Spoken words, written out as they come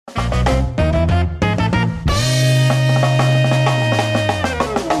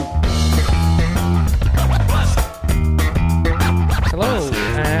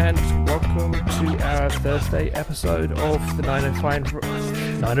Thursday episode of the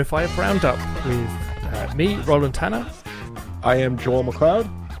 905 Roundup with me, Roland Tanner. I am Joel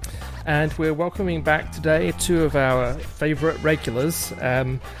McLeod. And we're welcoming back today two of our favourite regulars.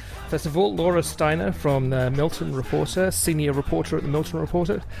 First of all, Laura Steiner from the Milton Reporter, senior reporter at the Milton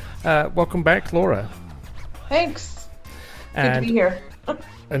Reporter. Welcome back, Laura. Thanks. Good to be here.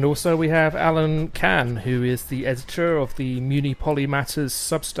 And also we have Alan Cann, who is the editor of the Muni Poly Matters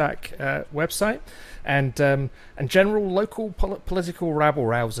Substack website, and general local political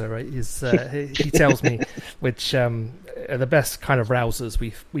rabble-rouser, is he tells me, which are the best kind of rousers,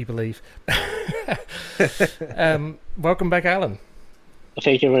 we believe. Welcome back, Alan.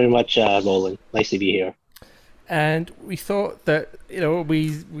 Thank you very much, Roland. Nice to be here. And we thought that,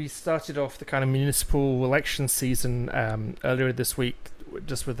 we started off the kind of municipal election season earlier this week,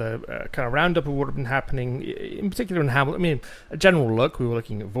 just with a kind of roundup of what had been happening, in particular in Hamilton. I mean, a general look. We were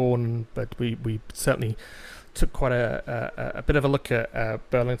looking at Vaughan, but we certainly took quite a bit of a look at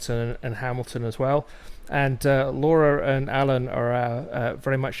Burlington and Hamilton as well. And Laura and Alan are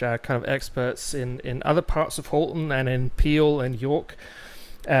very much our kind of experts in other parts of Halton and in Peel and York,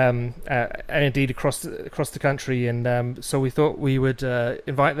 and indeed across the country. And so we thought we would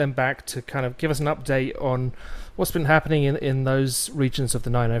invite them back to kind of give us an update on what's been happening in those regions of the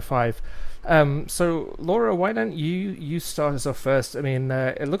 905. So, Laura, why don't you start us off first? I mean,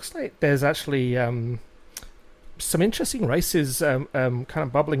 it looks like there's actually some interesting races kind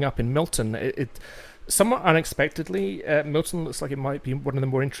of bubbling up in Milton. It somewhat unexpectedly, Milton looks like it might be one of the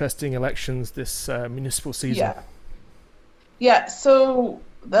more interesting elections this municipal season. Yeah. So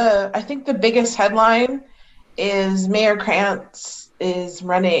I think the biggest headline is Mayor Krantz is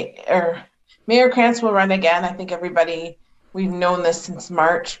running, or Mayor Krantz will run again. I think we've known this since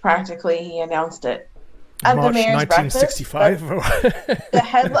March, practically. He announced it at March the mayor's 1965. The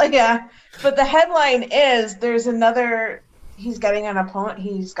headline, yeah. But the headline is he's got an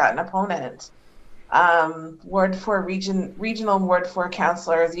opponent. Ward 4 regional Ward 4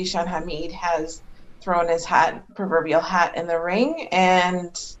 councillor Zishan Hamid has thrown his proverbial hat in the ring,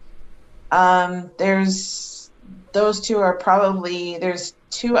 and there's those two are probably, there's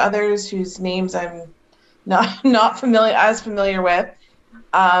two others whose names I'm not familiar with,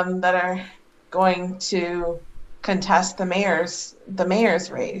 that are going to contest the mayor's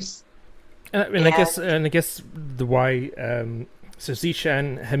race. I guess the why so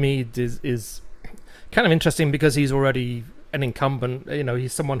Zishan Hamid is kind of interesting because he's already an incumbent.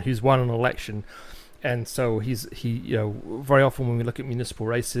 He's someone who's won an election, and so he very often when we look at municipal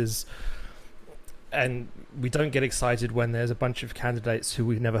races, and we don't get excited when there's a bunch of candidates who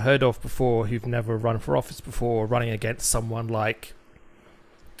we've never heard of before, who've never run for office before, running against someone like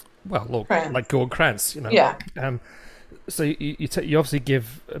Gordon Krantz. Yeah. So you obviously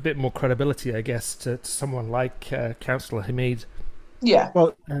give a bit more credibility, I guess, to someone like Councillor Hamid. Yeah.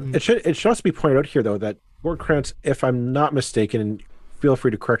 Well, it should also be pointed out here, though, that Gordon Krantz, if I'm not mistaken, and feel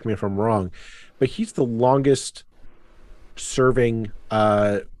free to correct me if I'm wrong, but he's the longest serving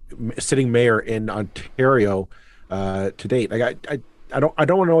sitting mayor in Ontario to date. Like I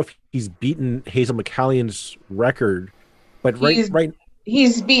don't know if he's beaten Hazel McCallion's record, but he's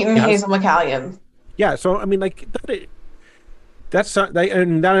beaten Hazel McCallion. Yeah, so I mean, like that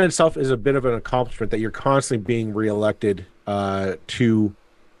in itself is a bit of an accomplishment that you're constantly being reelected to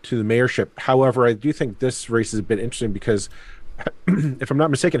the mayorship. However, I do think this race is a bit interesting because, if I'm not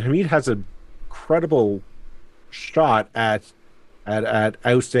mistaken, Hamid has a credible shot at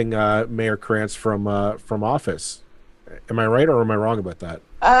ousting Mayor Krantz from office. Am I right or am I wrong about that?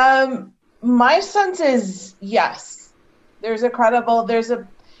 My sense is yes. There's a path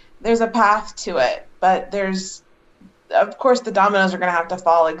to it, but of course the dominoes are going to have to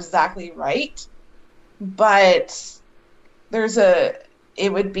fall exactly right. But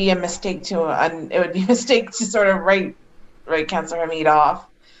it would be a mistake to sort of write Councillor Hamid off.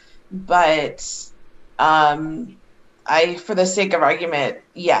 But for the sake of argument,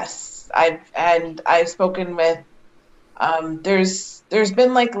 yes. I've spoken with there's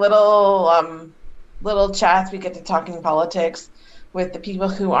been like little chats. We get to talking politics with the people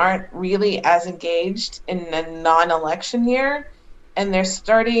who aren't really as engaged in a non-election year, and there's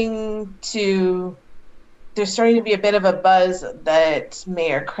starting to be a bit of a buzz that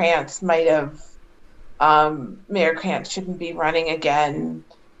Mayor Krantz shouldn't be running again.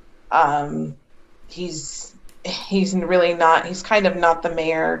 He's really not. He's kind of not the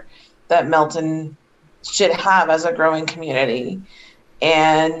mayor that Milton should have as a growing community.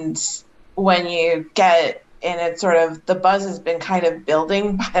 And when you get, and it's sort of, the buzz has been kind of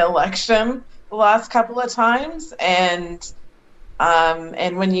building by election the last couple of times. And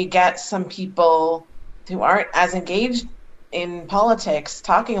when you get some people who aren't as engaged in politics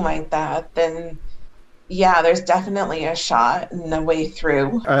talking like that, then yeah, there's definitely a shot and a way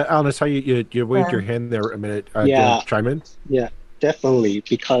through. Alan, I saw you waved your Yeah. hand there a minute. Do you want Yeah, to chime in? yeah, definitely.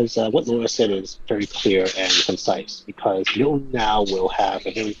 Because what Laura said is very clear and concise. Because Milton now will have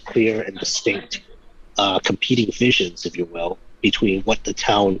a very clear and distinct competing visions, if you will, between what the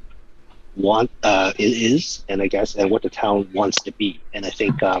town is, and I guess, and what the town wants to be. And I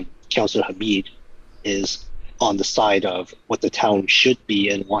think Councillor Hamid is on the side of what the town should be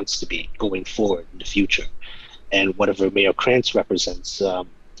and wants to be going forward in the future. And whatever Mayor Krantz represents,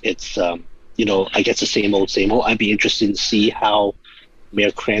 it's I guess the same old, same old. I'd be interested to see how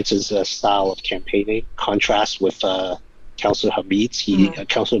Mayor Krantz's style of campaigning contrasts with Councillor Hamid's.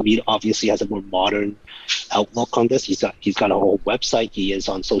 Councillor Hamid obviously has a more modern outlook on this. He's got a whole website. He is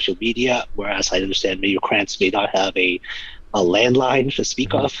on social media, whereas I understand Mayor Krantz may not have a landline to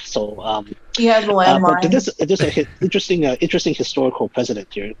speak of. So He has a landline. but there's an interesting historical precedent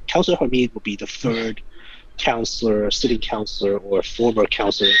here. Councillor Hamid will be the third sitting councillor, or former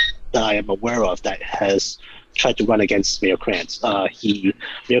councillor that I am aware of that has tried to run against Mayor Krantz.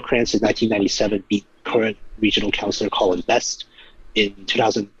 Mayor Krantz in 1997 beat current regional councillor Colin Best. In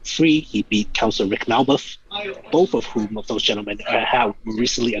 2003, he beat Councillor Rick Malbuff, both of whom of those gentlemen have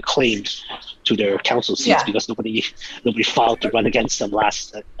recently acclaimed to their council seats because nobody filed to run against them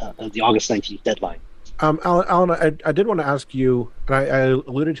last the August 19th deadline. Alan, I did want to ask you, and I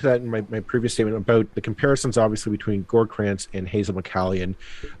alluded to that in my previous statement about the comparisons, obviously, between Gord Krantz and Hazel McCallion.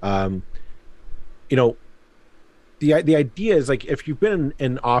 The idea is, like, if you've been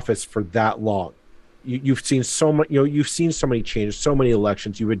in office for that long, you've seen so much. You've seen so many changes, so many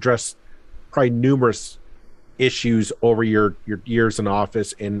elections. You've addressed probably numerous issues over your years in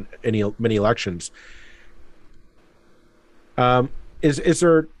office in many elections. Is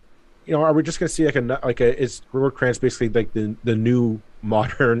there? Are we just going to see is Gord Krantz basically like the new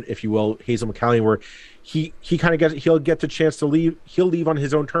modern, if you will, Hazel McCallion, where he kind of he'll get the chance to leave. He'll leave on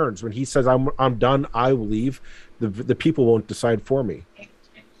his own terms. When he says I'm done, I will leave. The people won't decide for me.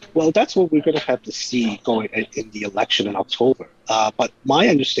 Well, that's what we're going to have to see going in the election in October. But my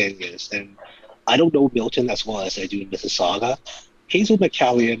understanding is, and I don't know Milton as well as I do in Mississauga, Hazel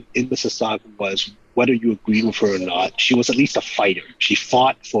McCallion in Mississauga was, whether you agree with her or not, she was at least a fighter. She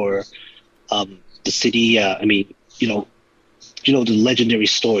fought for the city. The legendary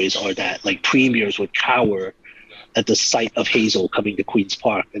stories are that like premiers would cower at the sight of Hazel coming to Queen's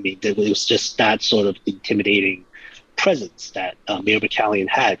Park. I mean, it was just that sort of intimidating presence that Mayor McCallion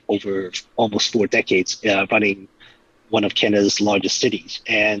had over almost 4 decades running one of Canada's largest cities.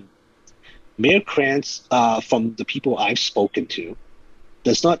 And Mayor Krantz, from the people I've spoken to,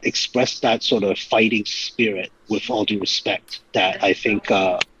 does not express that sort of fighting spirit, with all due respect, that I think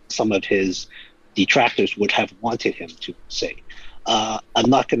some of his detractors would have wanted him to say. I'm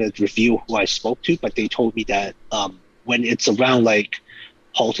not going to reveal who I spoke to, but they told me that when it's around like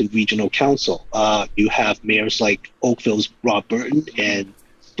Halton Regional Council, you have mayors like Oakville's Rob Burton and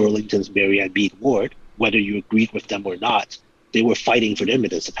Burlington's Mary Ann Mead Ward. Whether you agreed with them or not, they were fighting for their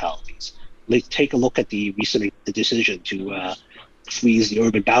municipalities. Like, take a look at the recent decision to freeze the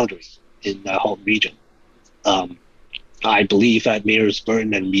urban boundary in the Halton region. I believe that Mayors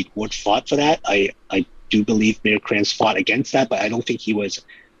Burton and Mead Ward fought for that. I do believe Mayor Krantz fought against that, but I don't think he was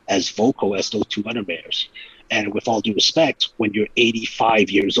as vocal as those 2 other mayors. And with all due respect, when you're 85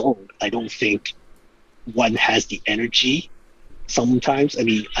 years old, I don't think one has the energy sometimes. I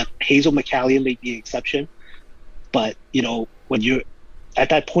mean, Hazel McCallion may be an exception, but, when you're at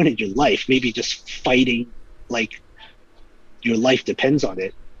that point in your life, maybe just fighting like your life depends on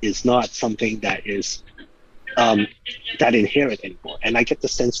it is not something that is that inherent anymore. And I get the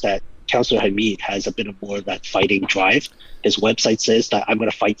sense that Councillor Hamid has a bit of more of that fighting drive. His website says that I'm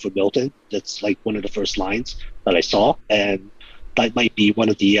going to fight for Milton. That's like one of the first lines that I saw. And that might be one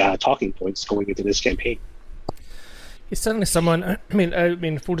of the talking points going into this campaign. He's certainly someone. I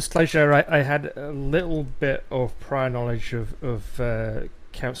mean, full disclosure, I had a little bit of prior knowledge of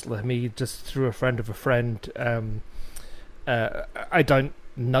Councillor Hamid just through a friend of a friend. I don't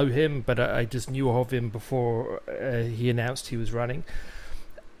know him, but I just knew of him before he announced he was running.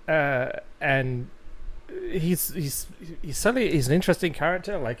 And he's certainly an interesting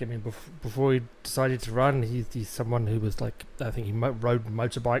character. Like, I mean, before he decided to run, he's someone who was like, I think he rode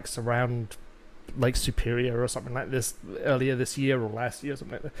motorbikes around Lake Superior or something like this earlier this year or last year,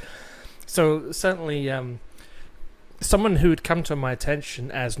 something like that. So certainly someone who had come to my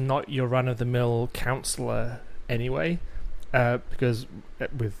attention as not your run-of-the-mill councillor anyway, because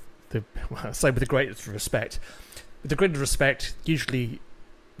with the greatest respect, usually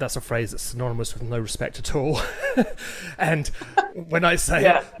that's a phrase that's synonymous with no respect at all. And when I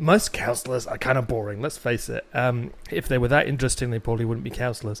say most councillors are kind of boring, let's face it. If they were that interesting, they probably wouldn't be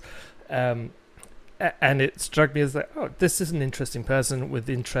councillors. And it struck me as like, oh, this is an interesting person with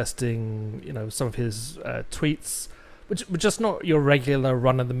interesting, some of his tweets, which were just not your regular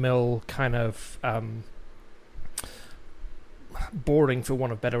run-of-the-mill kind of boring, for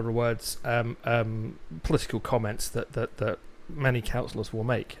want of better words, political comments that many councillors will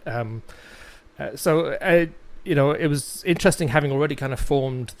make. So it was interesting, having already kind of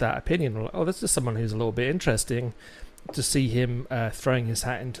formed that opinion. Oh, this is someone who's a little bit interesting, to see him throwing his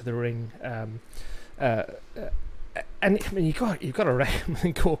hat into the ring. And I mean, you've got to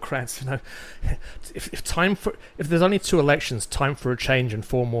reckon, Krantz, if there's only 2 elections, time for a change in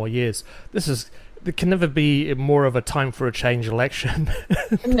 4 more years, there can never be more of a time for a change election.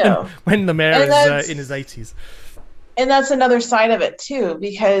 No. when the mayor is in his 80s. And that's another side of it too,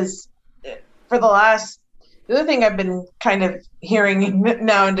 because the other thing I've been kind of hearing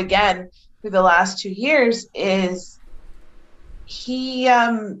now and again through the last 2 years is he's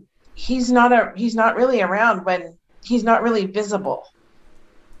not really around when he's not really visible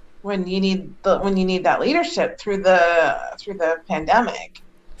when you need that leadership through the pandemic.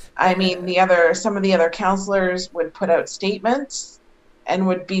 I mean, some of the other councillors would put out statements and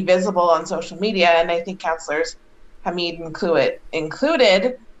would be visible on social media, and I think councillors Hamid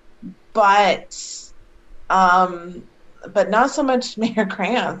included, but not so much Mayor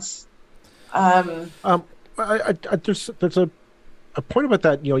Krantz. There's a point about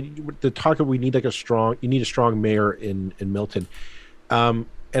that. The talk of we need a strong mayor in Milton, and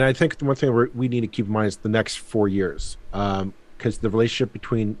I think the one thing we need to keep in mind is the next 4 years, because the relationship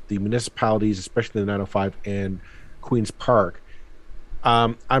between the municipalities, especially the 905 and Queen's Park,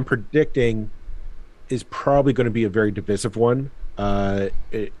 I'm predicting is probably going to be a very divisive one over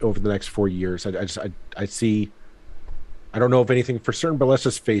the next 4 years. I see. I don't know of anything for certain, but let's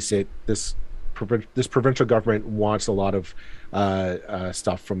just face it. This provincial government wants a lot of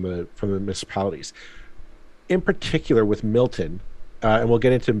stuff from the municipalities, in particular with Milton, and we'll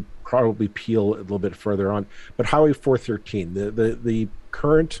get into probably Peel a little bit further on. But Highway 413, the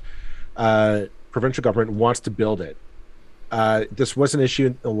current provincial government wants to build it. This was an issue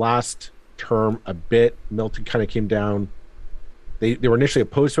in the last term a bit. Milton kind of came down. They were initially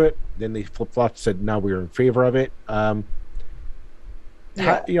opposed to it, then they flip-flopped and said now we are in favor of it. How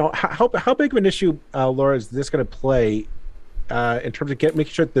big of an issue, Laura, is this going to play in terms of making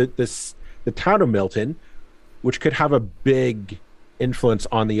sure that the town of Milton, which could have a big influence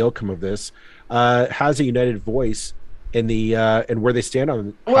on the outcome of this, has a united voice in the and where they stand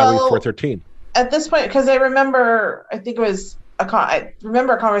on Highway 413? At this point, because I remember a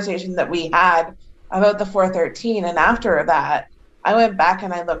conversation that we had about the 413, and after that, I went back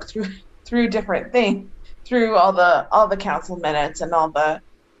and I looked through different things, through all the council minutes and all the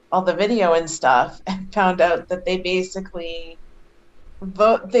video and stuff, and found out that they basically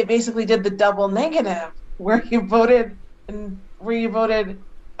did the double negative, where you voted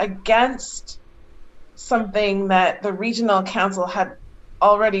against something that the regional council had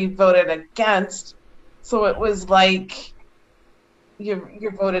already voted against. So it was like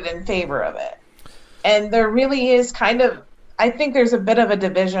you voted in favor of it. And there really is I think there's a bit of a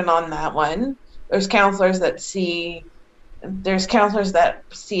division on that one. There's councillors that see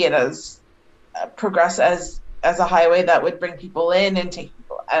it as progress as a highway that would bring people in and take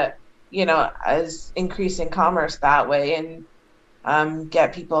people, as increasing commerce that way, and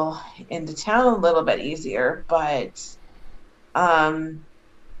get people into town a little bit easier. But I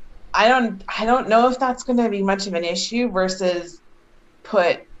don't know if that's going to be much of an issue versus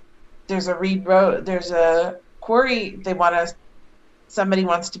there's a Reed Road, there's a quarry somebody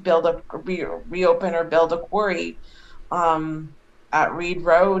wants to reopen or build a quarry at Reed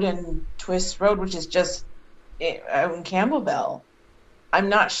Road and Twist Road, which is just in Campbellville. I'm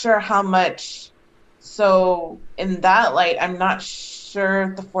not sure how much. So in that light, I'm not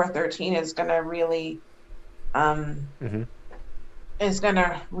sure the 413 is going to really is going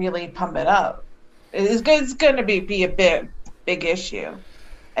to really pump it up. It's going to be a big issue.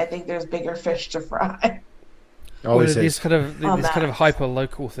 I think there's bigger fish to fry. These kind of hyper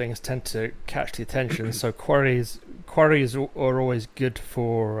local things tend to catch the attention. So quarries are always good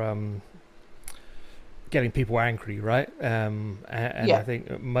for getting people angry, right? I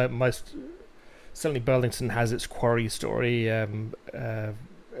think most, certainly Burlington has its quarry story.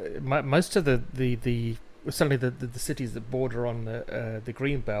 Most of the certainly the cities that border on the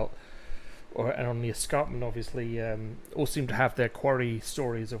green belt and on the escarpment, obviously, all seem to have their quarry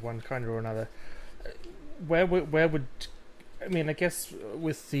stories of one kind or another. Where would I mean, I guess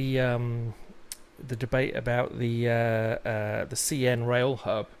with the debate about the CN rail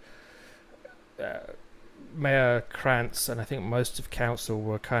hub, Mayor Krantz and I think most of council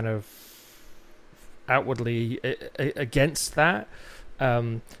were kind of outwardly against that.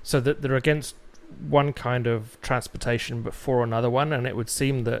 So that they're against one kind of transportation but for another one, and it would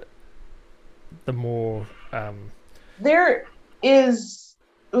seem that the more there is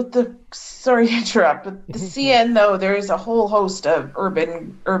with the sorry to interrupt, but the CN though there is a whole host of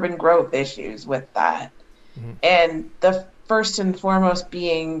urban growth issues with that, and the first and foremost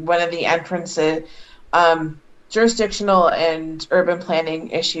being one of the entrances, jurisdictional and urban planning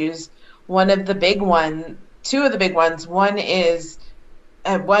issues. One of the big one, two of the big ones. One is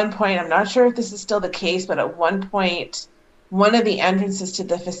at one point, I'm not sure if this is still the case, but at one point, one of the entrances to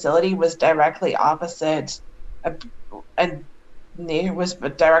the facility was directly opposite a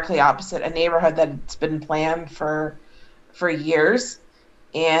neighborhood that's been planned for years,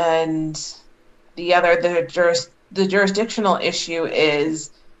 and the jurisdictional issue is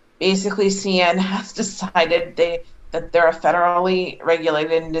basically CN has decided that they're a federally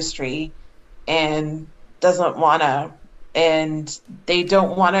regulated industry and they don't want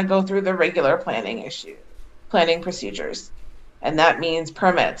to go through the regular planning procedures. And that means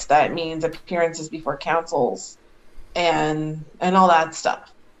permits, that means appearances before councils and all that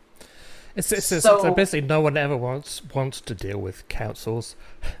stuff. So basically no one ever wants to deal with councils.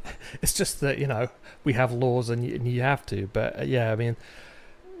 It's just that, we have laws and you have to. But yeah, I mean,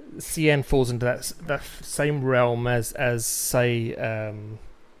 CN falls into that same realm as say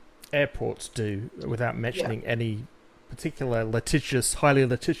airports do, without mentioning any particular highly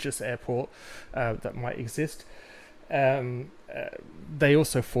litigious airport that might exist. They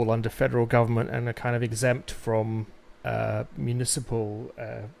also fall under federal government and are kind of exempt from municipal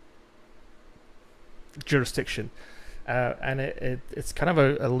jurisdiction. And it's kind of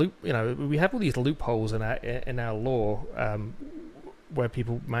a loop. We have all these loopholes in our law where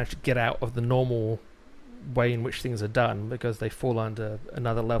people manage to get out of the normal way in which things are done because they fall under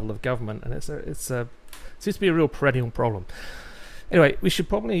another level of government, and it seems to be a real perennial problem. Anyway, we should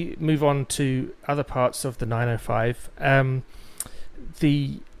probably move on to other parts of the 905.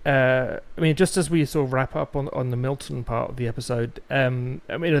 Just as we sort of wrap up on the Milton part of the episode, are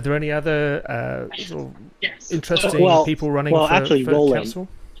there any other sort of interesting people running for council?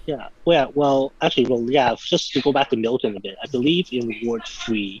 Yeah. Well, actually, just to go back to Milton a bit, I believe in Ward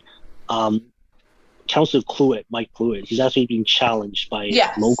 3, Councillor Mike Cluett, he's actually being challenged by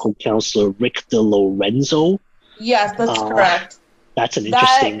local councillor Rick DeLorenzo. Yes, that's correct. That's an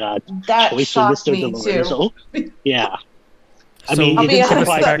interesting choice for Mr. DeLorenzo. Yeah. It didn't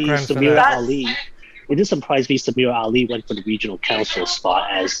surprise me Samira Ali. It didn't surprise me Samira Ali went for the regional council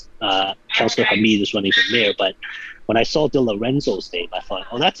spot as Councillor Hamid is running for mayor. But when I saw DeLorenzo's name, I thought,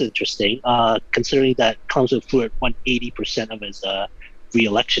 that's interesting, considering that Councillor Cluett won 80% of his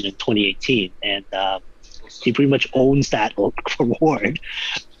re-election in 2018, and he pretty much owns that ward,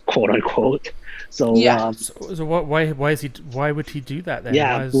 quote unquote. So, so why would he do that then?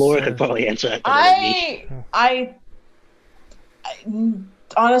 Yeah, Laura could probably answer that. I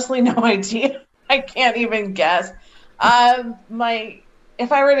honestly no idea. I can't even guess. If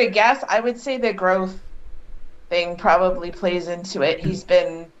I were to guess, I would say the growth thing probably plays into it. He's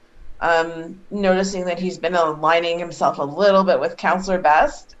been noticing that he's been aligning himself a little bit with Councillor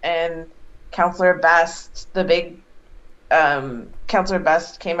Best, and Councillor Best, Councillor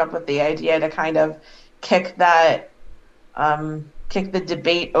Best came up with the idea to kind of kick the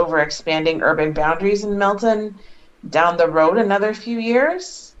debate over expanding urban boundaries in Milton down the road another few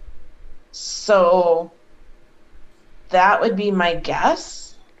years. So that would be my guess.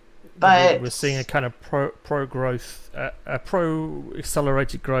 But we're seeing a kind of pro growth, pro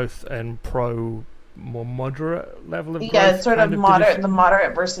accelerated growth, and pro more moderate level of growth. Yeah, it's sort of moderate, the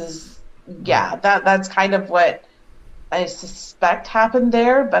moderate versus that's kind of what I suspect happened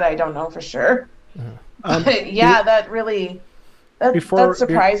there, but I don't know for sure. That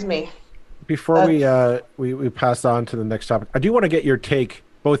surprised me. Before we pass on to the next topic, I do want to get your take,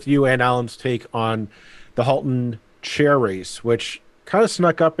 both you and Alan's take, on the Halton chair race, which kind of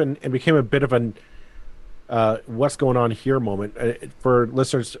snuck up and became a bit of an what's going on here moment. For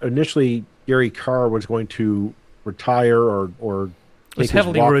listeners, initially Gary Carr was going to retire or it was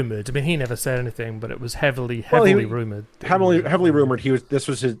heavily rumored. I mean, he never said anything, but it was heavily rumored. Heavily rumored.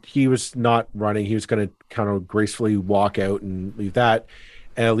 He was not running. He was going to kind of gracefully walk out and leave that,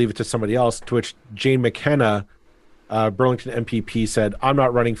 and leave it to somebody else. To which Jane McKenna, Burlington MPP, said, "I'm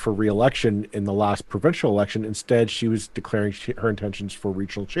not running for re-election in the last provincial election." Instead, she was declaring her intentions for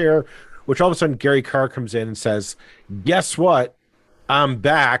regional chair, which all of a sudden Gary Carr comes in and says, "Guess what? I'm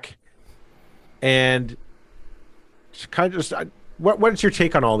back." And kind of just what's your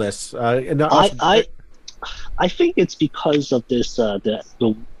take on all this? And also, I think it's because of this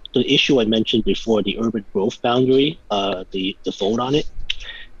the issue I mentioned before, the urban growth boundary, the vote on it.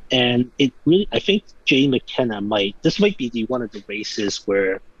 And it really, I think Jay McKenna might be one of the races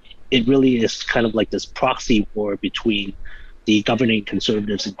where it really is kind of like this proxy war between the governing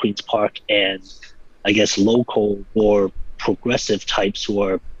conservatives in Queen's Park and, I guess, local or progressive types who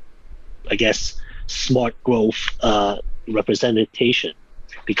are, I guess, smart growth representation.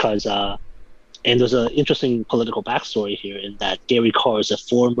 Because, and there's an interesting political backstory here in that Gary Carr is a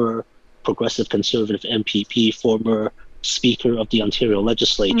former progressive conservative MPP, former Speaker of the Ontario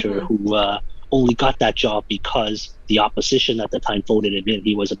Legislature, who only got that job because the opposition at the time voted him in.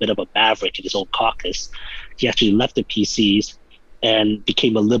 He was a bit of a maverick in his own caucus. He actually left the PCs and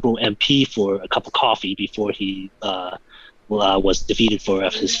became a Liberal MP for a cup of coffee before he was defeated for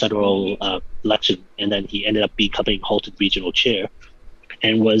his federal election. And then he ended up becoming Halton Regional Chair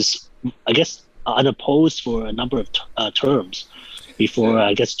and was, I guess, unopposed for a number of terms before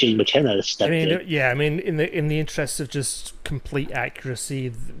I guess Jay McKenna stepped in. Yeah, I mean, in the interest of just complete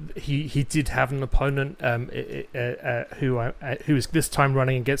accuracy, he did have an opponent who is this time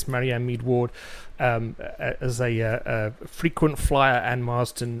running against Marianne Mead Ward as a frequent flyer, Ann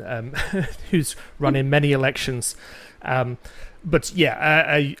Marsden, who's run in many elections. But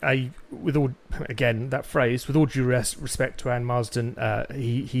yeah, I with all, again, that phrase, with all due respect to Ann Marsden,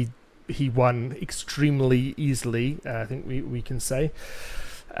 he won extremely easily, I think we can say.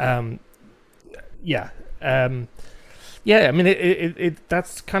 Yeah, I mean, it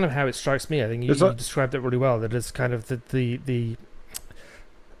that's kind of how it strikes me. I think you described it really well. That it's kind of the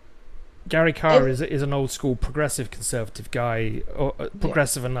Gary Carr is an old school progressive conservative guy, or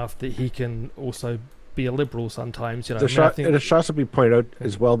progressive enough that he can also be a liberal sometimes. You know, it should also be pointed out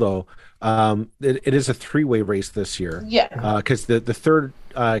as well, though. It is a three-way race this year. Yeah. Because the third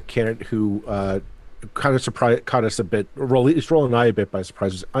candidate who kind of caught us a bit, is rolling I a bit by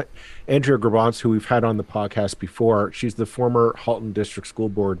surprise, is Andrea Grabance, who we've had on the podcast before. She's the former Halton District School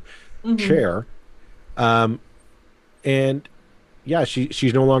Board chair. And yeah,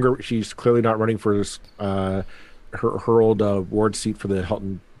 she's no longer, she's clearly not running for this, her old ward seat for the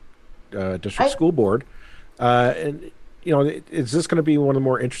Halton District School Board. And you know, is this going to be one of the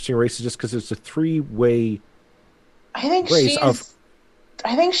more interesting races just because it's a three-way race?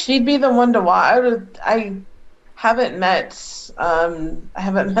 I think she'd be the one to watch. I haven't met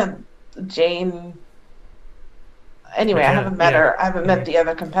Jane. Anyway, I haven't met her. I haven't met the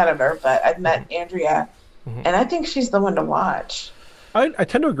other competitor, but I've met Andrea, and I think she's the one to watch. I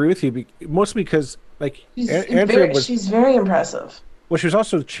tend to agree with you, mostly because like she's very impressive. Well, she was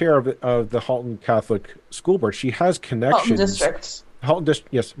also the chair of the Halton Catholic School Board. She has connections. Halton District. Halton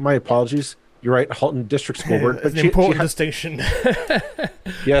District. Yes, my apologies. You're right. Halton District School Board. But an important distinction.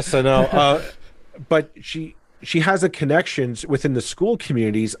 Yes, I know. But she has the connections within the school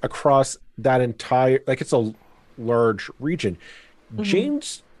communities across that entire. Like, it's a large region.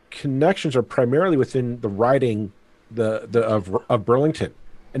 Jane's connections are primarily within the riding of Burlington,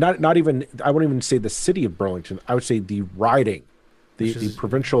 and not even. I wouldn't even say the city of Burlington. I would say the riding. The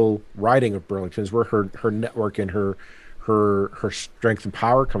provincial riding of Burlington is where her network and her strength and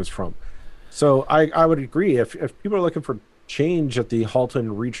power comes from. So I would agree, if people are looking for change at the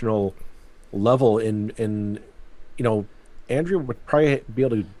Halton regional level, in you know, Andrea would probably be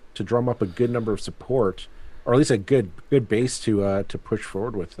able to drum up a good number of support, or at least a good base to push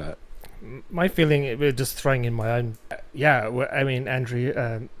forward with that. My feeling, just throwing in my own, I mean,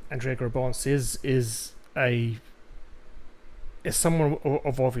 Andrea Grabance is someone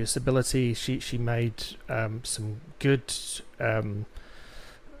of obvious ability. She made some good. She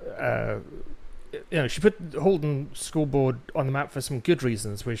put Halton School Board on the map for some good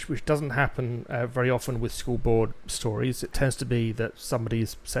reasons, which doesn't happen very often with school board stories. It tends to be that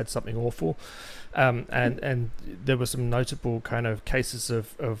somebody's said something awful, and there were some notable kind of cases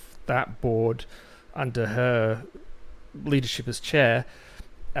of that board under her leadership as chair.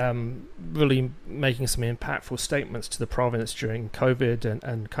 Really making some impactful statements to the province during COVID,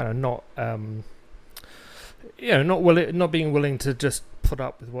 and kind of not being willing to just put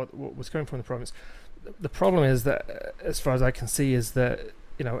up with what was coming from the province. The problem is that, as far as I can see, is that,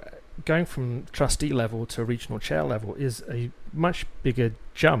 you know, going from trustee level to regional chair level is a much bigger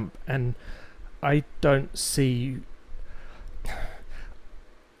jump, and I don't see.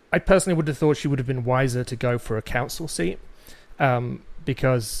 I personally would have thought she would have been wiser to go for a council seat.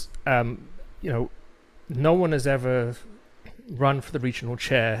 Because no one has ever, run for the regional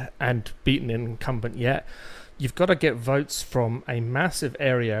chair and beaten an incumbent yet, you've got to get votes from a massive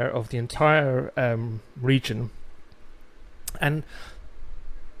area of the entire region. And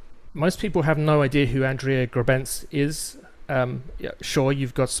most people have no idea who Andrea Grabentz is. Sure,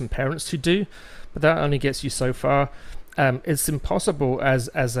 you've got some parents who do, but that only gets you so far. It's impossible as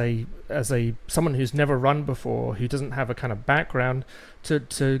someone who's never run before, who doesn't have a kind of background,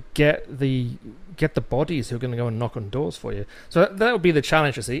 to get the bodies who are going to go and knock on doors for you. So that would be the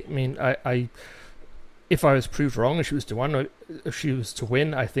challenge. I see. I mean, I if I was proved wrong, if she was to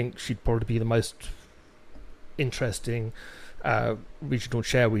win, I think she'd probably be the most interesting regional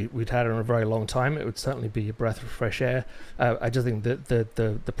chair we'd had in a very long time. It would certainly be a breath of fresh air. I just think that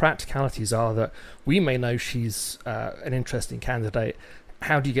the practicalities are that we may know she's an interesting candidate.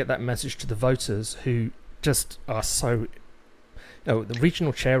 How do you get that message to the voters who just are so... the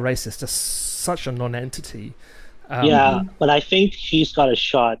regional chair race is just such a non-entity. But I think she's got a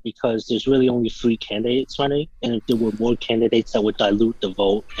shot because there's really only 3 candidates running, and if there were more candidates, that would dilute the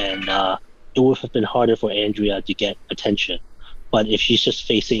vote, and it would have been harder for Andrea to get attention. But if she's just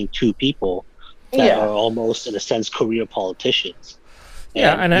facing 2 people that are almost, in a sense, career politicians.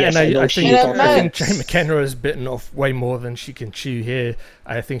 I think Jane McKenna has bitten off way more than she can chew here.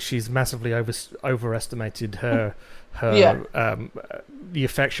 I think she's massively overestimated her the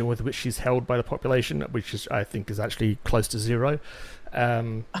affection with which she's held by the population, which I think is actually close to 0.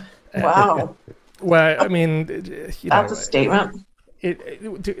 Wow. Well, I mean, that's a statement.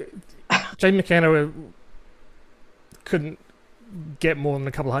 Jane McKenna couldn't get more than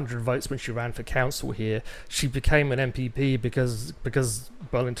a couple hundred votes when she ran for council here. She became an MPP because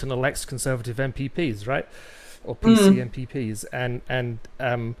Burlington elects Conservative MPPs, right? Or PC MPPs, and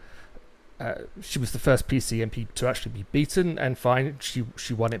she was the first PC MP to actually be beaten, and fine,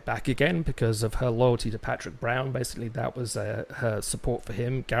 she won it back again because of her loyalty to Patrick Brown. Basically, that was her support for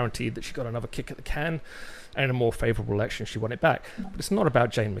him, guaranteed that she got another kick at the can, and in a more favourable election, she won it back. But it's not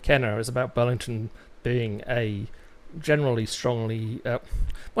about Jane McKenna. It's about Burlington being a generally strongly,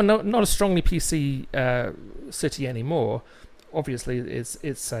 not a strongly PC city anymore. Obviously,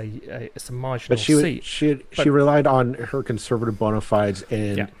 it's a marginal seat. She relied on her conservative bona fides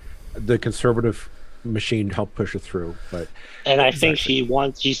and the conservative machine to help push her through. And I think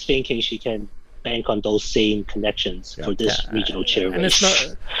she's thinking she can bank on those same connections for this regional chair race.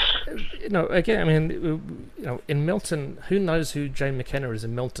 And it's not, again, I mean, in Milton, who knows who Jane McKenna is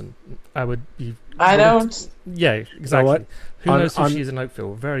in Milton? I don't. Yeah, exactly. You know what? Who knows who she is in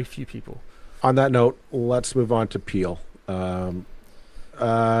Oakville? Very few people. On that note, let's move on to Peel.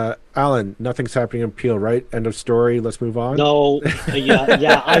 Alan, nothing's happening in Peel, right? End of story. Let's move on. No,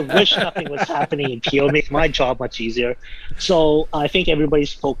 I wish nothing was happening in Peel. Make my job much easier. So I think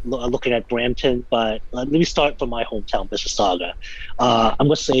everybody's looking at Brampton, but let me start from my hometown, Mississauga. I'm going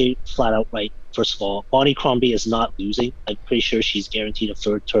to say flat out right. First of all, Bonnie Crombie is not losing. I'm pretty sure she's guaranteed a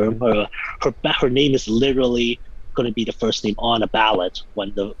 3rd term. Her name is literally going to be the first name on a ballot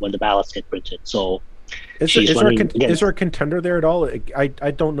when the ballots get printed. So. Is there a contender there at all? I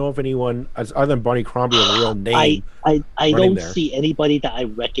don't know of anyone other than Bonnie Crombie a real name. I don't see anybody that I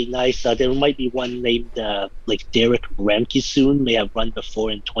recognize. There might be one named like Derek Ramke soon, may have run before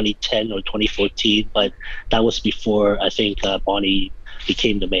in 2010 or 2014, but that was before I think Bonnie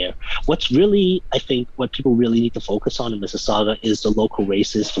became the mayor. What people really need to focus on in Mississauga is the local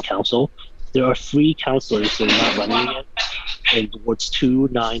races for council. There are 3 councillors that are not running again in wards 2,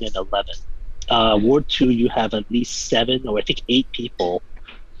 9, and 11. Ward 2, you have at least 7 or I think 8 people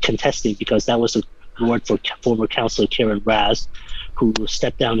contesting because that was a ward for former councillor Karen Raz, who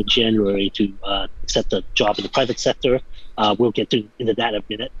stepped down in January to accept a job in the private sector. We'll get into that in a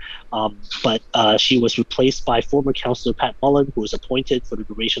minute. But she was replaced by former councillor Pat Mullen, who was appointed for the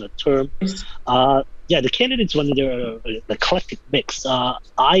duration of the term. The candidates running there are an eclectic mix.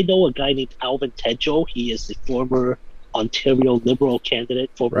 I know a guy named Alvin Tedjo. He is the former Ontario Liberal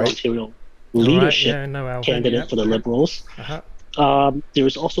candidate, Ontario leadership candidate for the Liberals.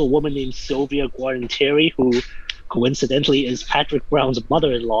 There's also a woman named Sylvia Guaranteri, who coincidentally is Patrick Brown's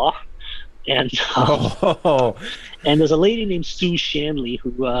mother-in-law. And and there's a lady named Sue Shanley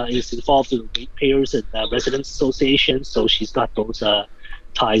who is involved in the ratepayers and residents association. So she's got those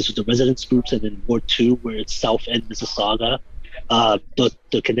ties with the residents groups, and in Ward 2, where it's South End Mississauga,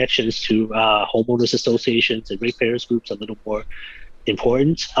 the connections to homeowners associations and ratepayers groups are a little more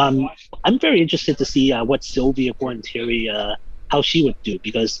important. I'm very interested to see what Sylvia Guaranteri, how she would do,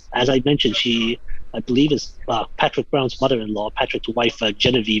 because as I mentioned, she, I believe, is Patrick Brown's mother-in-law. Patrick's wife,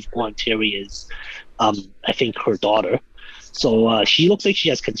 Genevieve Guaranteri, is, I think, her daughter. So she looks like she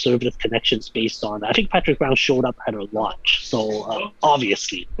has conservative connections based on. I think Patrick Brown showed up at her launch. So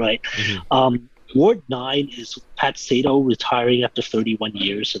obviously, right? Ward 9 is Pat Sato retiring after 31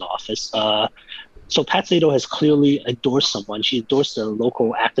 years in office. So Pat Sato has clearly endorsed someone. She endorsed a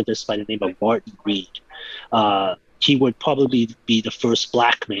local activist by the name of Martin Reed. He would probably be the first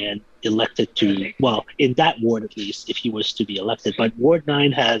black man elected to, well, in that ward at least, if he was to be elected. But Ward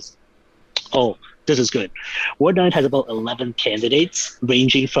 9 has, oh, this is good. Ward 9 has about 11 candidates,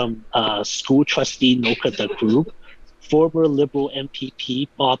 ranging from school trustee Noka Dagru, former Liberal MPP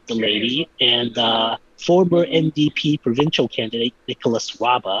Bob Delaney, and former NDP provincial candidate Nicholas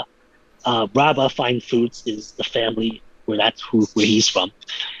Raba. Raba Fine Foods is the family where he's from.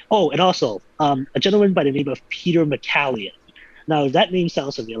 Oh, and also a gentleman by the name of Peter McCallion. Now, if that name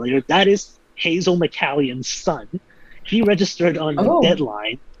sounds familiar, that is Hazel McCallion's son. He registered on the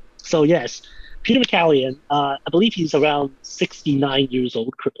deadline. So yes, Peter McCallion, I believe he's around 69 years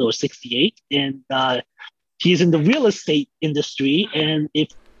old or 68, and he's in the real estate industry. And if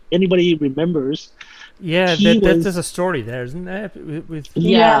anybody remembers, there's a story there, isn't there?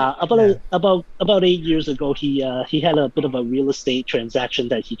 About 8 years ago, he had a bit of a real estate transaction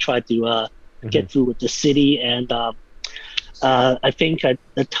that he tried to get through with the city, and I think at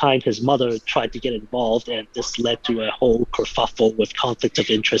the time his mother tried to get involved, and this led to a whole kerfuffle with conflict of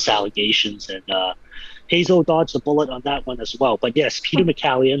interest allegations, and Hazel dodged a bullet on that one as well. But yes, Peter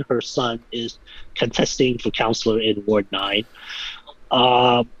McCallion, her son, is contesting for councillor in Ward 9.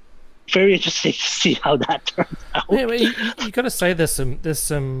 Very interesting to see how that turns out. Yeah, well, you got to say there's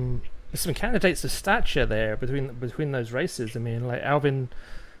some candidates of stature there between those races. I mean, like Alvin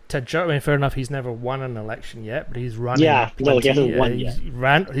Tedjo. I mean, fair enough, he's never won an election yet, but he's running. Yeah, no, he hasn't won yet. He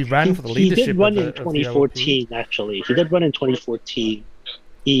ran for the leadership. He did run in 2014. Actually, he did run in 2014.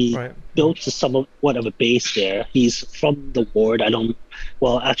 He built somewhat of a base there. He's from the ward. I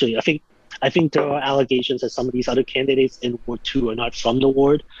think there are allegations that some of these other candidates in Ward 2 are not from the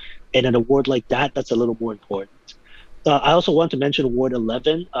ward. And in a ward like that, that's a little more important. I also want to mention Ward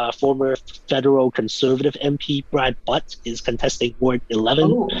 11. Former federal conservative MP Brad Butt is contesting Ward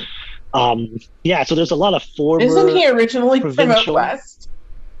 11. So there's a lot of former. Isn't he originally from out west?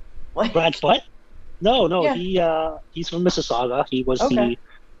 Brad Butt? No. Yeah. He's from Mississauga. He was the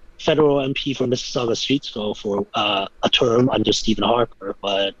federal MP for Mississauga Streetsville for a term under Stephen Harper,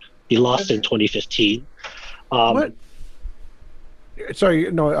 but he lost in 2015. What?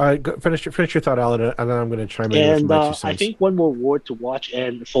 Sorry, no. Finish your thought, Alan, and then I'm going to chime in. And I think one more ward to watch.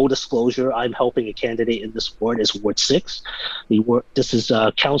 And full disclosure, I'm helping a candidate in this ward. Is Ward 6. This is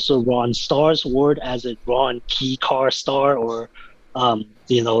Councillor Ron Starr's ward, as in Ron Key Car Star, or the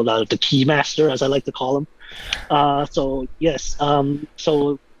Keymaster, as I like to call him. So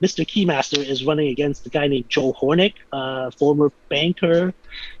Mr. Keymaster is running against a guy named Joe Hornick, former banker,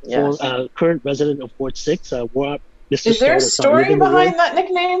 current resident of Ward 6. Is there a story behind that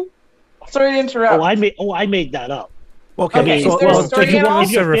nickname? Sorry to interrupt. I made that up. Okay.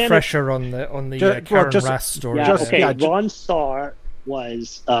 Just a refresher on the Karen Rass story. Ron Starr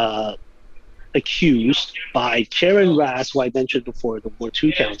was accused by Karen Rass, who I mentioned before, the Ward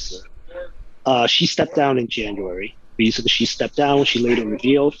 2 councillor. She stepped down in January. The reason she stepped down, she later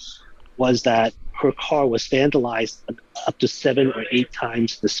revealed, was that her car was vandalized up to 7 or 8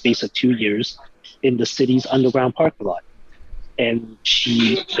 times in the space of 2 years in the city's underground parking lot. And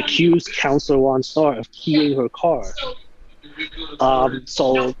she accused Councillor Ron Starr of keying her car.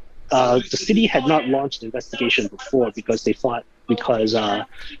 So the city had not launched an investigation before because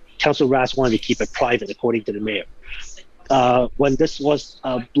Councillor Rass wanted to keep it private, according to the mayor. When this was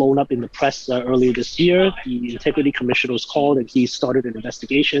blown up in the press earlier this year, the Integrity Commissioner was called and he started an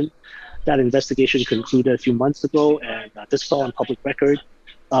investigation. That investigation concluded a few months ago, and this is all on public record.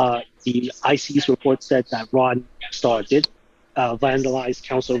 The IC's report said that Ron Starr did vandalize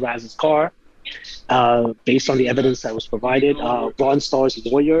Councillor Raz's car. Based on the evidence that was provided, Ron Starr's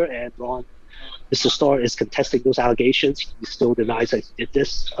lawyer and Mr. Starr is contesting those allegations. He still denies that he did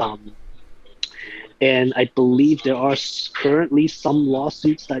this. And I believe there are currently some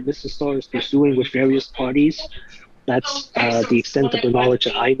lawsuits that Mr. Starr is pursuing with various parties. That's the extent of the knowledge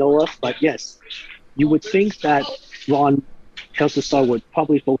that I know of. But yes, you would think that Councillor Starr would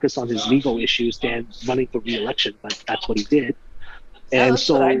probably focus on his legal issues than running for re-election, but that's what he did. And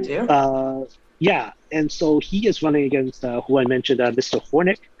what I do. And so he is running against who I mentioned, Mr.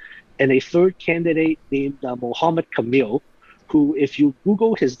 Hornick, and a third candidate named Mohammed Kamil, who, if you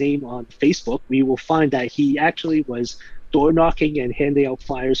Google his name on Facebook, you will find that he actually was door knocking and handing out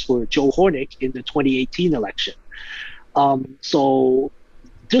flyers for Joe Hornick in the 2018 election. So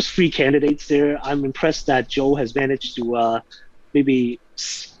there's three candidates there. I'm impressed that Joe has managed to maybe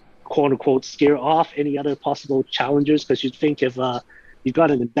quote unquote scare off any other possible challengers, because you'd think if you've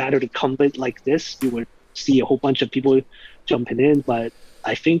got an embattled incumbent like this, you would see a whole bunch of people jumping in. But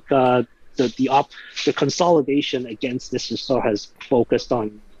I think the consolidation against Mr. Starr has focused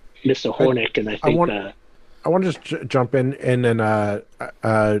on Mr. Hornick, and I think I want to just jump in and then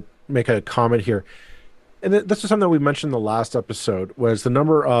make a comment here. And this is something that we mentioned in the last episode, was the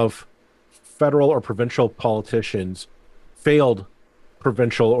number of federal or provincial politicians, failed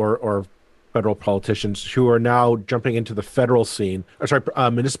provincial or federal politicians, who are now jumping into the federal scene,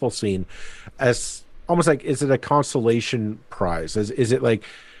 municipal scene, as almost like, is it a consolation prize? Is it like,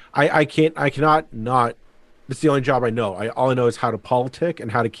 I cannot not, it's the only job I know. All I know is how to politic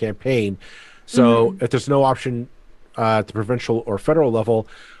and how to campaign. So if there's no option at the provincial or federal level,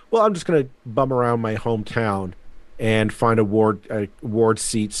 well, I'm just going to bum around my hometown and find a ward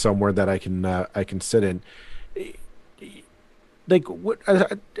seat somewhere that I can sit in. Like, what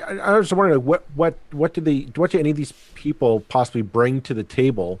I was wondering, what do any of these people possibly bring to the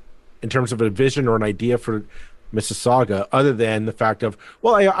table in terms of a vision or an idea for Mississauga, other than the fact of,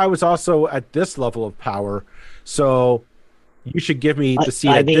 well, I was also at this level of power, so you should give me the seat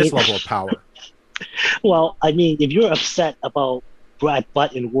at this level of power. Well, I mean, if you're upset about Brad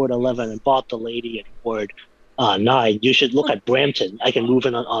Butt in Ward 11 and Bob Delaney in Ward 9, you should look at Brampton. I can move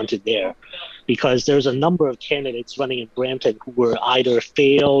on to there, because there's a number of candidates running in Brampton who were either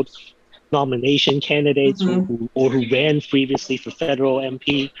failed nomination candidates who ran previously for federal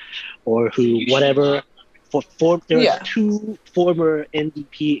MP, or who whatever. There's two former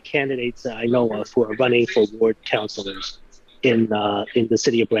NDP candidates that I know of who are running for ward councillors in the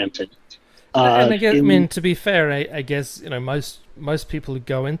city of Brampton. And I guess, I mean, to be fair, I guess, you know, most people who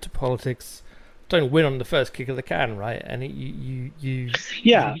go into politics don't win on the first kick of the can, right? And you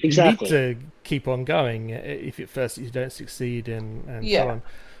exactly. need to keep on going if at first you don't succeed and so on.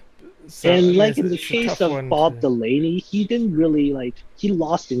 So, and like in the case of Bob Delaney, he didn't really he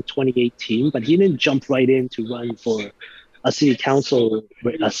lost in 2018, but he didn't jump right in to run for a city council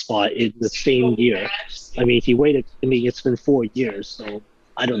spot in the same year. I mean, he waited. I mean, it's been 4 years, so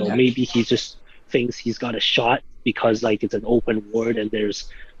I don't know. Maybe he just thinks he's got a shot because it's an open ward and there's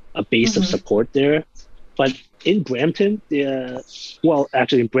a base of support there. But in Brampton, in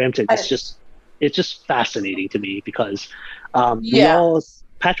Brampton, it's just fascinating to me because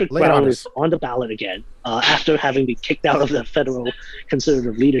Patrick Brown is on the ballot again after having been kicked out of the federal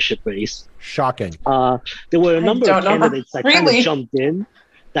conservative leadership race. Shocking. There were a number of candidates that kind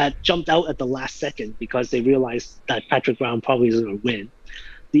of jumped out at the last second because they realized that Patrick Brown probably isn't going to win.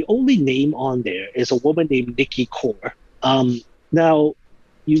 The only name on there is a woman named Nikki Kaur. Now,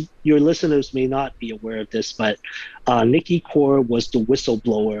 your listeners may not be aware of this, but Nikki Kaur was the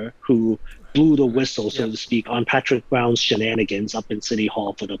whistleblower who blew the whistle, so to speak, on Patrick Brown's shenanigans up in City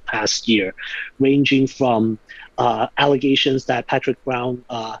Hall for the past year, ranging from allegations that Patrick Brown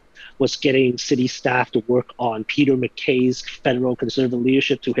was getting city staff to work on Peter MacKay's federal conservative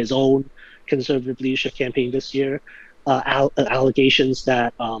leadership to his own conservative leadership campaign this year, allegations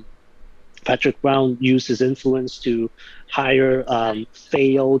that Patrick Brown used his influence to hire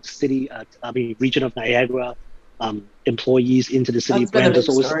failed region of Niagara employees into the city of Brampton.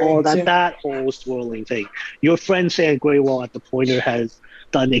 So it's all that whole swirling thing. Your friend Sam Graywell at The Pointer has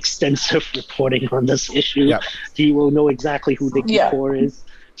done extensive reporting on this issue. Yep. He will know exactly who Nikki Kaur is.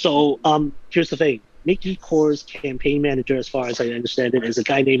 So here's the thing. Nikki Kaur's campaign manager, as far as I understand it, is a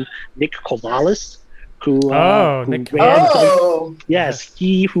guy named Nick Kovalis,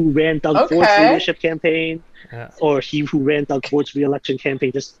 he who ran Doug Ford's leadership campaign, or he who ran Doug Ford's re-election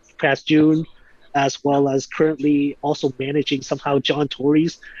campaign this past June, as well as currently also managing somehow John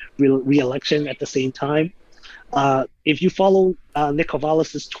Tory's re-election at the same time. If you follow Nick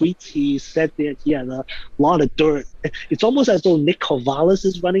Kovalis' tweets, he said that he had a lot of dirt. It's almost as though Nick Kovalis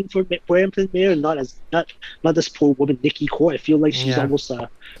is running for Brampton mayor, and not this poor woman Nikki Kaur. I feel like she's almost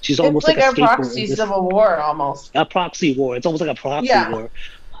like a proxy civil war almost. A proxy war. It's almost like a proxy war.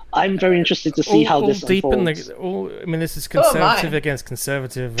 I'm very interested to see how this unfolds. I mean, this is conservative against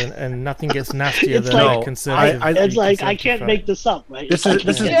conservative, and nothing gets nastier than conservative. It's like I can't make this up, right?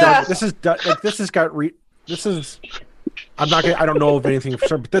 I'm not gonna. I don't know of anything for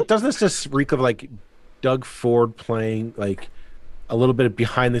sure, but doesn't this just reek of Doug Ford playing a little bit of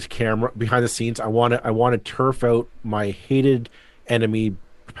behind the scenes? I want to turf out my hated enemy,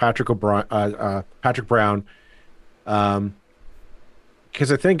 Patrick Brown.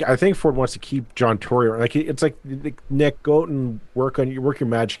 Because I think Ford wants to keep John Tory. It's like Nick, go out and work your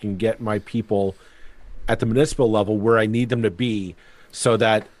magic and get my people at the municipal level where I need them to be, so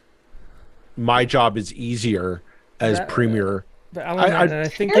that my job is easier as That, premier. but Alan, I and I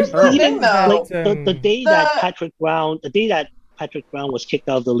think Here's the thing, Like though. the day that Patrick Brown was kicked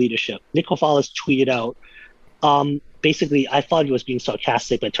out of the leadership, Nick Gonzalez tweeted out, basically, I thought he was being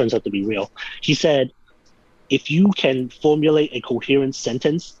sarcastic, but it turns out to be real. He said, if you can formulate a coherent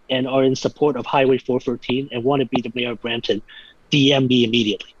sentence and are in support of Highway 413 and want to be the mayor of Brampton, DM me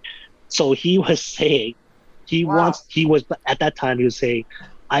immediately. So he was saying Wow. at that time he was saying,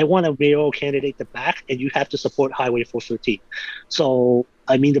 I want a mayoral candidate to back, and you have to support Highway 413. So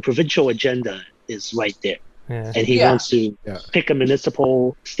I mean, the provincial agenda is right there, yeah. and he Yeah. wants to Yeah. pick a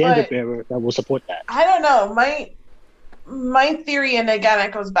municipal standard But- bearer that will support that. I don't know. My theory, and again,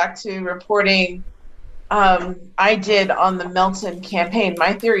 it goes back to reporting I did on the Milton campaign.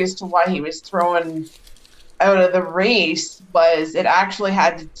 My theory as to why he was thrown out of the race was it actually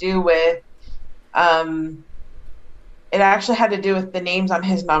had to do with the names on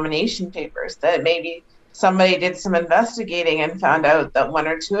his nomination papers. That maybe somebody did some investigating and found out that one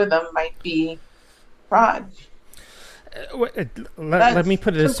or two of them might be fraud. Let me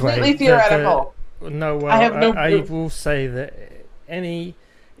put it this way. Completely theoretical. No, well, I have no I proof. will say that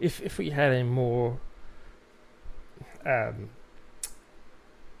if we had a more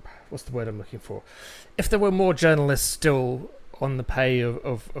what's the word I'm looking for? If there were more journalists still on the pay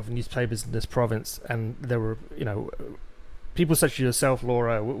of newspapers in this province, and there were, people such as yourself,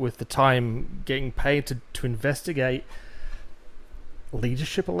 Laura, with the time getting paid to investigate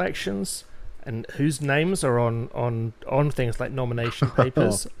leadership elections and whose names are on things like nomination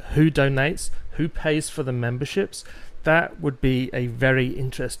papers, who donates, who pays for the memberships, that would be a very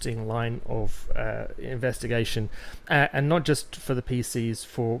interesting line of investigation, and not just for the PCs,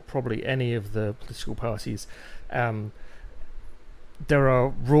 for probably any of the political parties. There are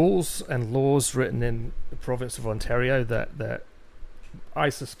rules and laws written in the province of Ontario that I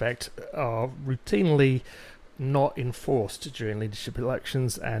suspect are routinely not enforced during leadership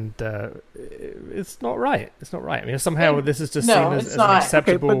elections, and it's not right. It's not right. I mean, somehow this is just seen as an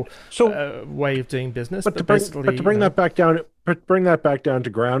acceptable way of doing business. But to bring that back down to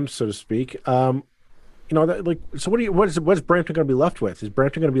ground, so to speak. So what is Brampton going to be left with? Is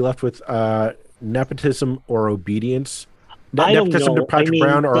Brampton going to be left with nepotism or obedience? Nepotism to Patrick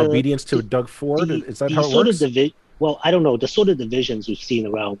Brown or obedience to Doug Ford? Is that how it works? Well, I don't know. The sort of divisions we've seen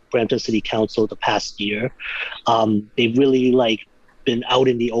around Brampton City Council the past year, they've really been out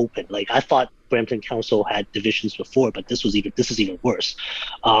in the open. I thought Brampton Council had divisions before, but this is even worse.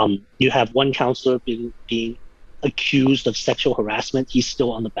 You have one councillor being accused of sexual harassment. He's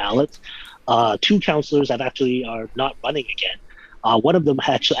still on the ballot. Two councillors are not running again. One of them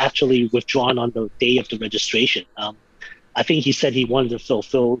had actually withdrawn on the day of the registration. I think he said he wanted to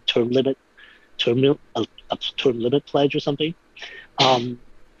fulfill a term limit pledge or something.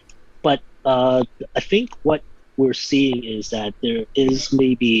 But I think what we're seeing is that there is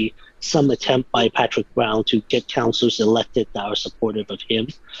maybe some attempt by Patrick Brown to get councillors elected that are supportive of him,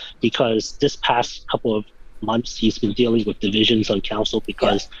 because this past couple of months he's been dealing with divisions on council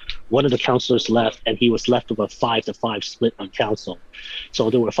because one of the councillors left, and he was left with a 5-5 split on council.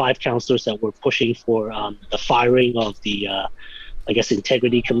 So there were 5 councillors that were pushing for the firing of the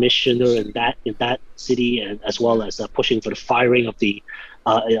integrity commissioner in that city, and as well as pushing for the firing of the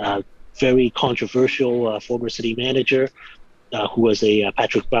very controversial former city manager who was a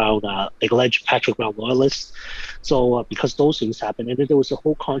alleged Patrick Brown loyalist. So because those things happened, and then there was a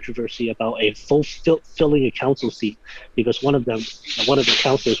whole controversy about filling a council seat, because one of the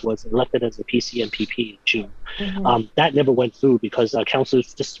councillors was elected as a PC and PP in June. Mm-hmm. That never went through because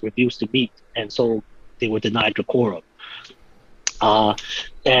councillors just refused to meet, and so they were denied the quorum.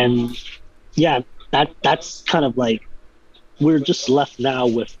 That's kind of we're just left now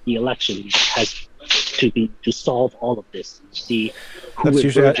with the election has to solve all of this. See, that's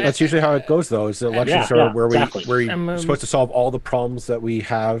usually how it goes, though. Is the elections are where we're supposed to solve all the problems that we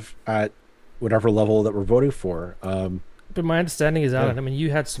have at whatever level that we're voting for. But my understanding is, Alan, I mean,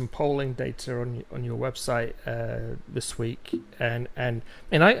 you had some polling data on your website this week, and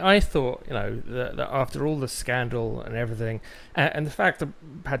I thought, that after all the scandal and everything, and the fact that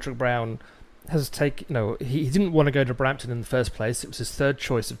Patrick Brown has taken, he didn't want to go to Brampton in the first place. It was his third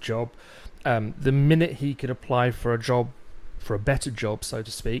choice of job. The minute he could apply for a better job, so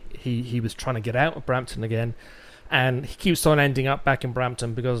to speak, he was trying to get out of Brampton again. And he keeps on ending up back in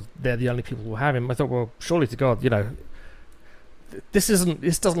Brampton because they're the only people who have him. I thought, well, surely to God, this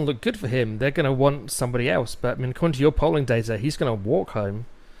doesn't look good for him. They're going to want somebody else. But I mean, according to your polling data, he's going to walk home.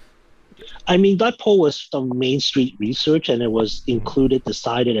 I mean, that poll was from Main Street Research, and it was included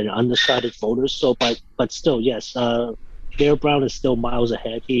decided and undecided voters. So, but still, yes. Mayor Brown is still miles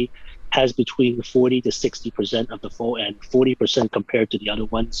ahead. He has between 40 to 60% of the vote, and 40% compared to the other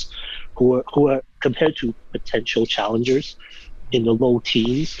ones who are compared to potential challengers in the low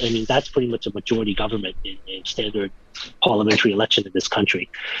teens. I mean, that's pretty much a majority government in standard parliamentary election in this country.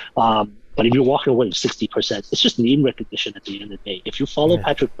 But if you're walking away with 60%, it's just name recognition at the end of the day. If you follow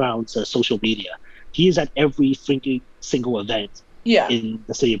Patrick Brown's social media, he is at every freaking single event in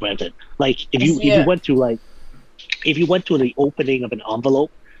the city of Brampton. Like if you went to the opening of an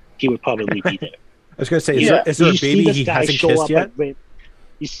envelope, he would probably be there. I was gonna say, is there a baby he hasn't kissed yet?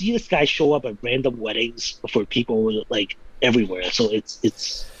 You see this guy show up at random weddings for people like everywhere. So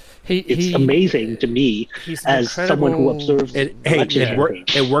it's amazing to me as someone who observes.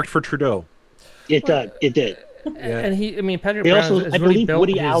 It worked for Trudeau. It did. Yeah. And Patrick Brown also, I believe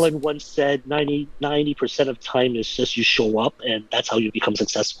Woody Allen once said 90% of time is just you show up, and that's how you become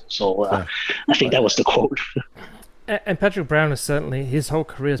successful. So I think that was the quote. And Patrick Brown is certainly, his whole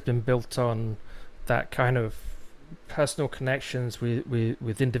career has been built on that kind of personal connections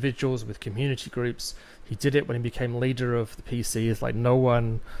with individuals, with community groups. He did it when he became leader of the PC. It's like no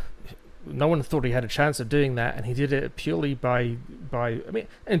one thought he had a chance of doing that, and he did it purely by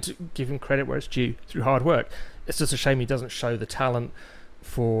and to give him credit where it's due, through hard work. It's just a shame he doesn't show the talent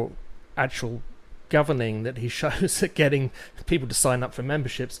for actual governing that he shows at getting people to sign up for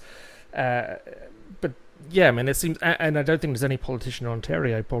memberships. But yeah, I mean, it seems, and I don't think there's any politician in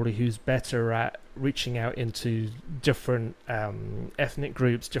Ontario probably who's better at reaching out into different ethnic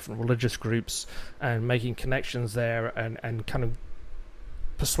groups, different religious groups, and making connections there, and kind of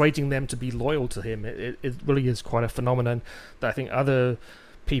persuading them to be loyal to him. It really is quite a phenomenon that I think other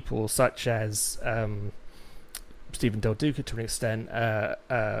people, such as Stephen Del Duca to an extent,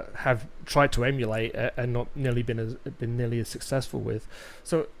 have tried to emulate and not nearly been nearly as successful with.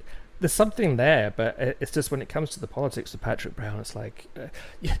 So there's something there, but it's just when it comes to the politics of Patrick Brown, it's like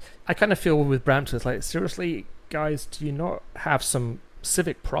I kind of feel with Brampton, it's like, seriously, guys, do you not have some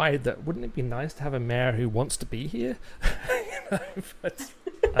civic pride that wouldn't it be nice to have a mayor who wants to be here? But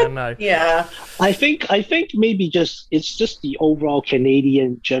I don't know. Yeah, I think maybe it's just the overall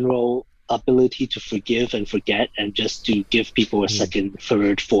Canadian general ability to forgive and forget, and just to give people a second,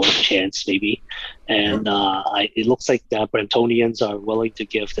 third, fourth chance, maybe. And it looks like the Brantonians are willing to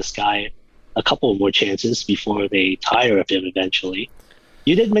give this guy a couple more chances before they tire of him eventually.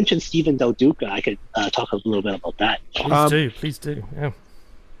 You did mention Stephen Del Duca. I could talk a little bit about that. Please do. Yeah.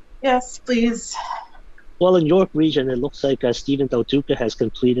 Yes, please. Well, in York Region, it looks like Stephen Del Duca has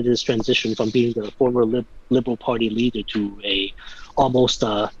completed his transition from being the former Liberal Party leader to a almost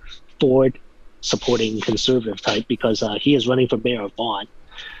Ford supporting conservative type, because he is running for mayor of Vaughan.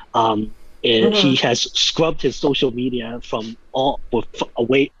 And he has scrubbed his social media from all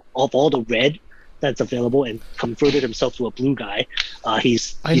the red that's available and converted himself to a blue guy.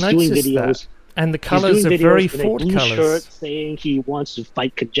 He's doing videos. And the colors are very Ford colors. Shirt saying he wants to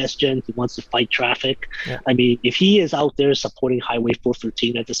fight congestion, he wants to fight traffic. Yeah. I mean, if he is out there supporting Highway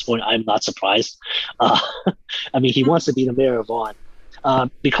 413 at this point, I'm not surprised. I mean, he wants to be the mayor of Vaughan.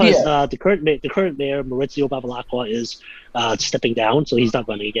 Because the current mayor, Maurizio Bevilacqua, is stepping down, so he's not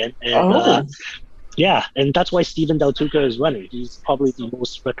running again. And and that's why Stephen Del Duca is running. He's probably the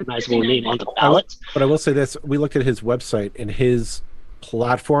most recognizable name on the ballot. But I will say this: we looked at his website and his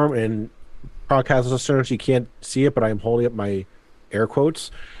platform, and podcast listeners, you can't see it, but I'm holding up my air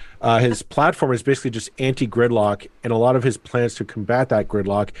quotes. His platform is basically just anti-gridlock, and a lot of his plans to combat that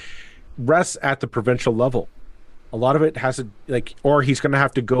gridlock rests at the provincial level. A lot of it has to or he's going to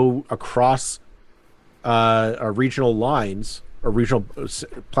have to go across regional lines or regional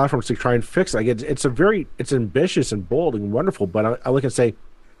platforms to try and fix it. It's ambitious and bold and wonderful, but I look and say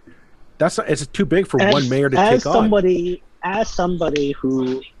it's too big for one mayor to take on. As somebody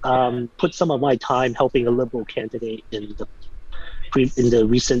who put some of my time helping a Liberal candidate in the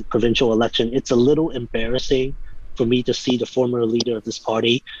recent provincial election, it's a little embarrassing for me to see the former leader of this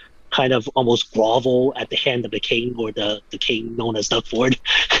party kind of almost grovel at the hand of the king, or the king known as Doug Ford,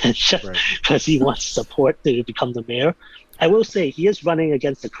 because he wants support to become the mayor. I will say he is running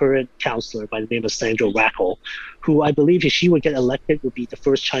against the current councillor by the name of Sandra Rackle, who I believe if she would get elected would be the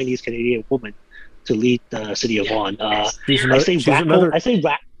first Chinese Canadian woman to lead the city of Vaughan. Her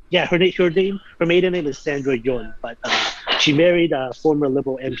maiden name is Sandra Yun, but she married a former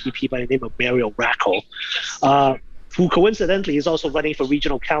Liberal MPP by the name of Mario Rackle, who coincidentally is also running for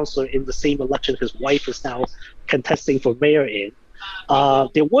regional councillor in the same election his wife is now contesting for mayor in.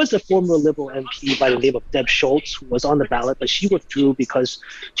 There was a former Liberal MP by the name of Deb Schultz who was on the ballot, but she withdrew because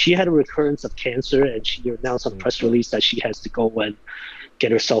she had a recurrence of cancer, and she announced on press release that she has to go and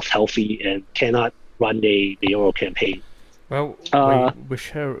get herself healthy and cannot run a mayoral campaign. Well, Uh, we wish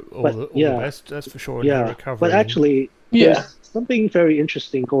her all but the yeah, best, that's for sure, in her yeah. recovery. But actually, Yeah. there's something very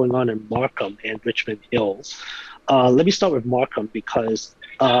interesting going on in Markham and Richmond Hill. Let me start with Markham because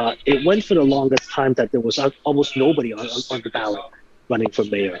it went for the longest time that there was almost nobody on the ballot running for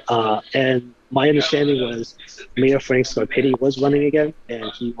mayor. And my understanding was Mayor Frank Scarpitti was running again,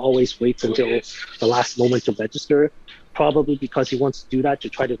 and he always waits until the last moment to register, probably because he wants to do that to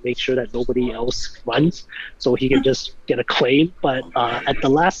try to make sure that nobody else runs, so he can just get a claim. But at the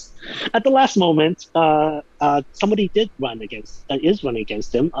last moment, somebody is running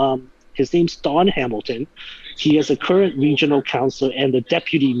against him. His name's Don Hamilton. He is a current regional councilor and the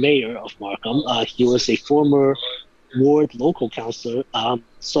deputy mayor of Markham. He was a former ward local councilor.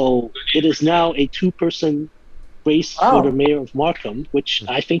 So it is now a two-person race for the mayor of Markham, which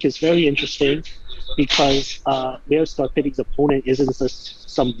I think is very interesting because Mayor Scarpitti's opponent isn't just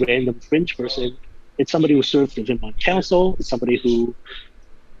some random fringe person. It's somebody who served with him on council. It's somebody who,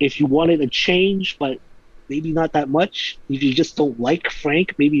 if you wanted a change, but maybe not that much, if you just don't like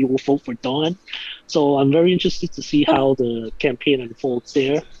Frank, maybe you will vote for Don. So I'm very interested to see how the campaign unfolds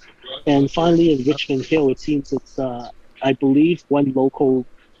there. And finally, in Richmond Hill, it seems it's, I believe, one local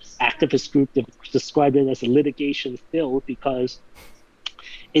activist group described it as a litigation field because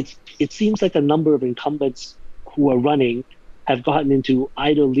it seems like a number of incumbents who are running have gotten into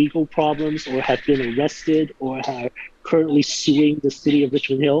either legal problems or have been arrested or are currently suing the city of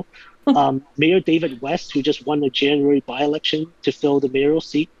Richmond Hill. Mayor David West, who just won the January by-election to fill the mayoral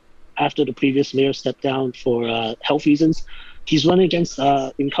seat after the previous mayor stepped down for health reasons, he's running against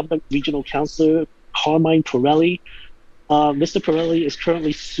incumbent regional councilor Carmine Pirelli. Mr. Pirelli is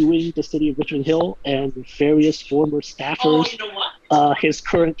currently suing the city of Richmond Hill and various former staffers, his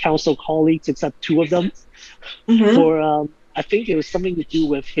current council colleagues, except two of them, for I think it was something to do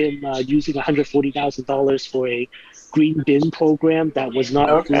with him using $140,000 for a green bin program that was not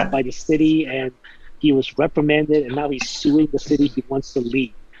approved by the city, and he was reprimanded, and now he's suing the city he wants to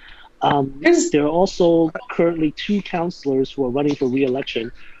leave. There are also currently two councillors who are running for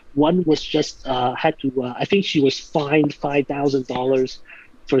re-election. One was just had to, I think she was fined $5,000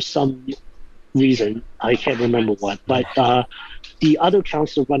 for some reason. I can't remember what. But the other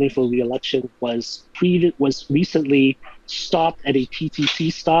councillor running for re-election was recently stopped at a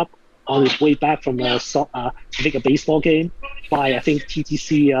TTC stop on his way back from I think a baseball game by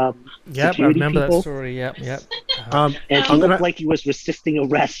TTC Yep, I remember people. That story. Yep. And he looked like he was resisting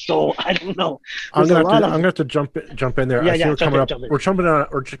arrest. So I don't know. I'm gonna have to jump in there. Yeah, I see we're coming up. We're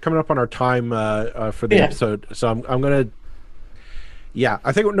coming up on our time for the episode. So I'm gonna. Yeah,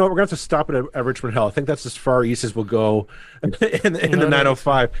 I think we're gonna have to stop it at Richmond Hill. I think that's as far east as we'll go in the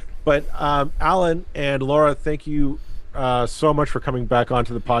 905. But Alan and Laura, thank you so much for coming back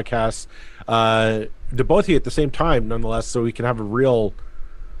onto the podcast. To both of you at the same time, nonetheless, so we can have a real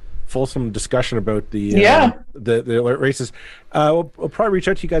fulsome discussion about the races. We'll probably reach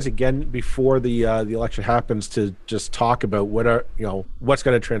out to you guys again before the election happens to just talk about what's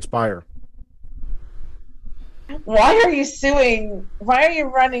going to transpire. Why are you suing? Why are you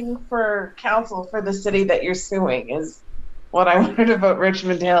running for council for the city that you're suing? Is what I wondered about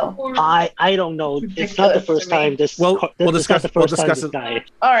Richmond Hill. I don't know. It's not the first time this. We'll discuss it. All right.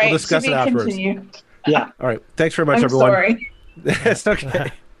 We'll discuss it afterwards. Continue. Yeah. All right. Thanks very much, I'm everyone. Sorry. It's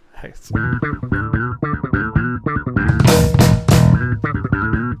okay. Thanks.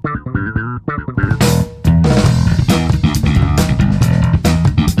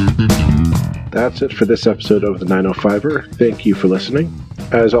 That's it for this episode of the 905er. Thank you for listening.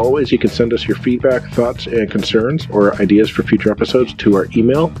 As always, you can send us your feedback, thoughts, and concerns or ideas for future episodes to our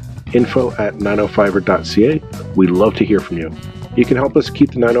email, info@905er.ca. We'd love to hear from you. You can help us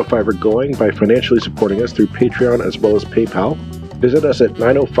keep the 905er going by financially supporting us through Patreon as well as PayPal. Visit us at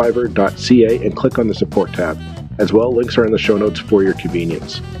 905er.ca and click on the support tab. As well, links are in the show notes for your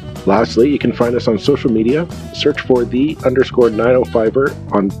convenience. Lastly, you can find us on social media. Search for _905er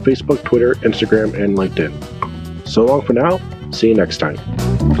on Facebook, Twitter, Instagram, and LinkedIn. So long for now. See you next time.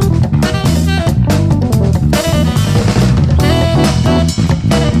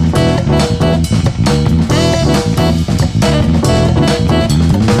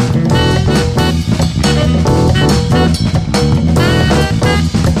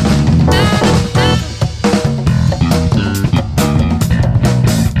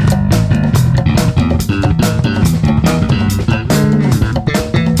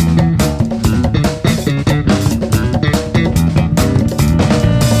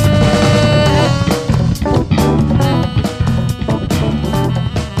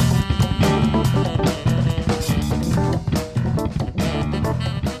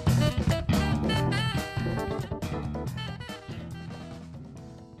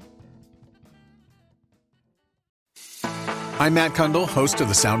 I'm Matt Kundle, host of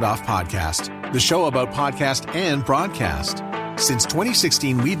the Sound Off Podcast, the show about podcast and broadcast. Since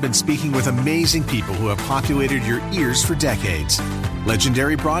 2016, we've been speaking with amazing people who have populated your ears for decades.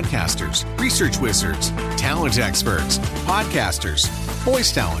 Legendary broadcasters, research wizards, talent experts, podcasters,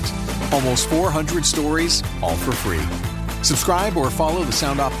 voice talent. Almost 400 stories, all for free. Subscribe or follow the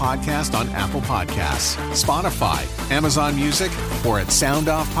Sound Off Podcast on Apple Podcasts, Spotify, Amazon Music, or at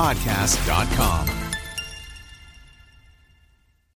soundoffpodcast.com.